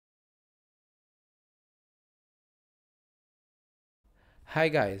Hi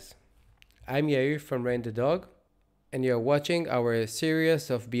guys, I'm Yair from Rain the Dog, and you're watching our series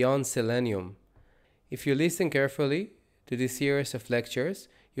of Beyond Selenium. If you listen carefully to this series of lectures,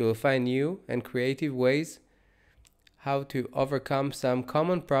 you will find new and creative ways how to overcome some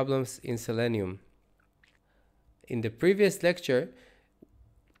common problems in Selenium. In the previous lecture,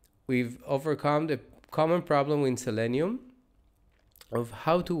 we've overcome the common problem in Selenium of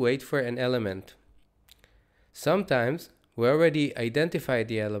how to wait for an element. Sometimes we already identified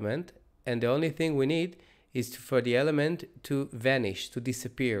the element, and the only thing we need is for the element to vanish, to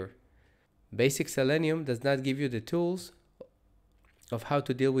disappear. Basic Selenium does not give you the tools of how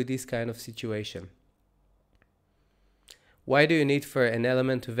to deal with this kind of situation. Why do you need for an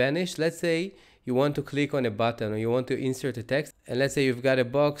element to vanish? Let's say you want to click on a button or you want to insert a text, and let's say you've got a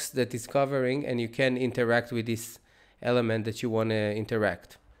box that is covering and you can interact with this element that you want to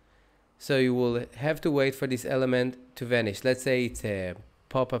interact. So you will have to wait for this element to vanish. Let's say it's a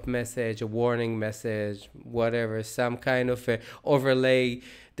pop-up message, a warning message, whatever, some kind of a overlay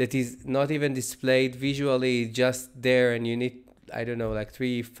that is not even displayed visually, just there, and you need, I don't know, like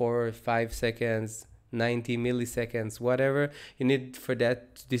 3, 4, 5 seconds, 90 milliseconds, whatever you need for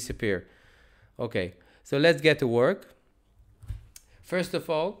that to disappear. Okay, so let's get to work. First of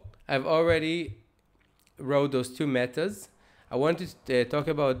all, I've already wrote those two methods. I wanted to talk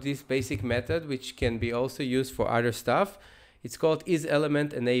about this basic method, which can be also used for other stuff. It's called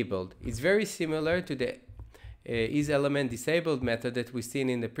isElementEnabled. It's very similar to the isElementDisabled method that we've seen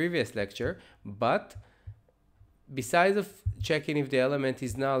in the previous lecture, but besides of checking if the element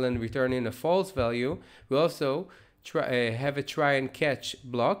is null and returning a false value, we also have a try and catch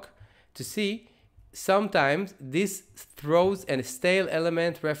block to see sometimes this throws a stale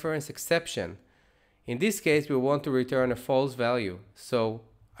element reference exception. In this case, we want to return a false value, so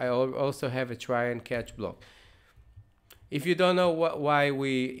I also have a try and catch block. If you don't know why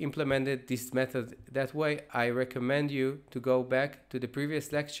we implemented this method that way, I recommend you to go back to the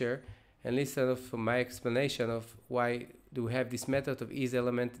previous lecture and listen to my explanation of why do we have this method of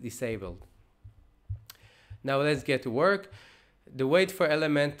isElementDisabled. Now let's get to work. The wait for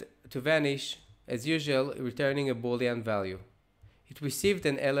element to vanish, as usual, returning a Boolean value. It received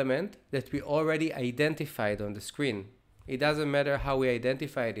an element that we already identified on the screen. It doesn't matter how we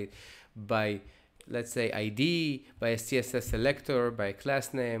identified it, by, let's say, ID, by a CSS selector, by a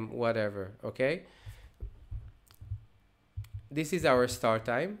class name, whatever, okay? This is our start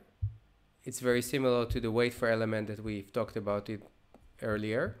time. It's very similar to the wait for element that we've talked about it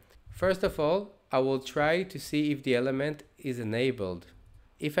earlier. First of all, I will try to see if the element is enabled.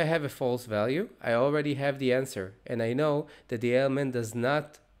 If I have a false value, I already have the answer, and I know that the element does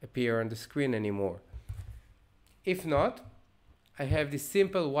not appear on the screen anymore. If not, I have this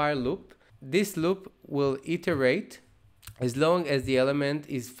simple while loop. This loop will iterate as long as the element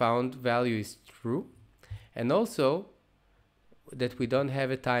is found value is true, and also that we don't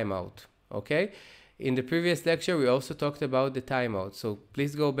have a timeout, okay? In the previous lecture, we also talked about the timeout, so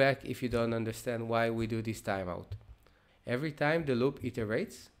please go back if you don't understand why we do this timeout. Every time the loop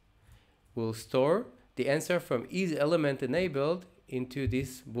iterates, we'll store the answer from isElementEnabled into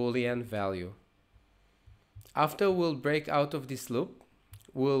this Boolean value. After we'll break out of this loop,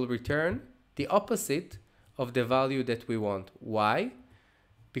 we'll return the opposite of the value that we want. Why?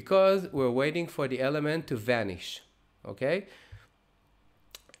 Because we're waiting for the element to vanish, okay?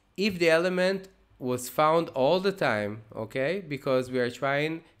 If the element was found all the time, okay, because we are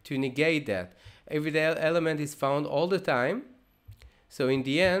trying to negate that. If the element is found all the time, so in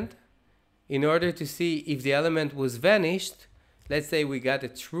the end, in order to see if the element was vanished, let's say we got a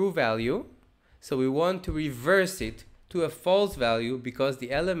true value, so we want to reverse it to a false value because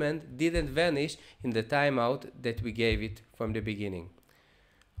the element didn't vanish in the timeout that we gave it from the beginning.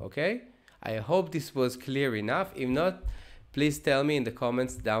 Okay? I hope this was clear enough. If not, please tell me in the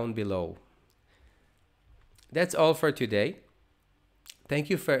comments down below. That's all for today. Thank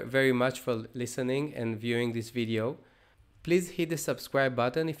you very much for listening and viewing this video. Please hit the subscribe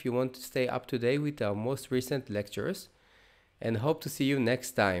button if you want to stay up to date with our most recent lectures, and hope to see you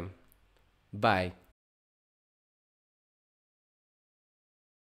next time. Bye.